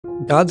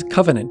God's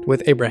covenant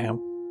with Abraham.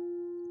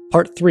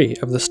 Part 3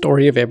 of the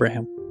story of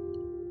Abraham.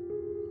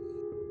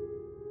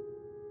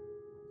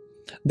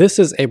 This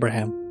is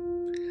Abraham.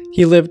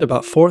 He lived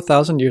about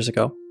 4,000 years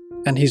ago,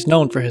 and he's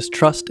known for his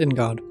trust in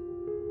God.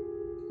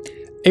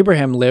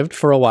 Abraham lived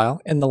for a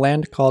while in the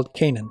land called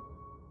Canaan.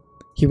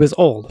 He was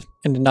old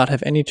and did not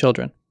have any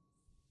children.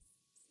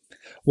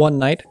 One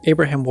night,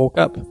 Abraham woke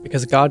up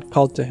because God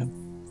called to him.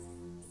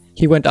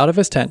 He went out of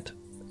his tent,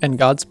 and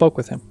God spoke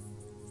with him.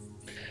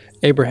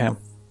 "Abraham,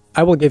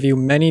 I will give you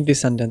many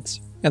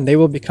descendants, and they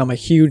will become a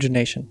huge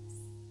nation."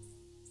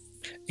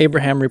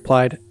 Abraham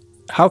replied,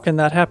 "How can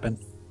that happen?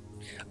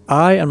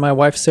 I and my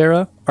wife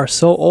Sarah are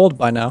so old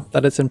by now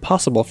that it's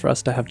impossible for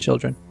us to have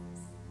children."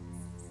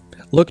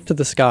 "Look to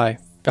the sky,"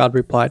 God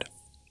replied.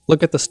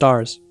 "Look at the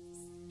stars.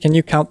 Can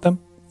you count them?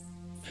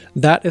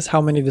 That is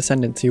how many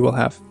descendants you will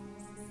have."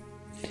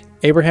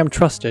 Abraham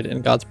trusted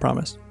in God's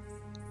promise.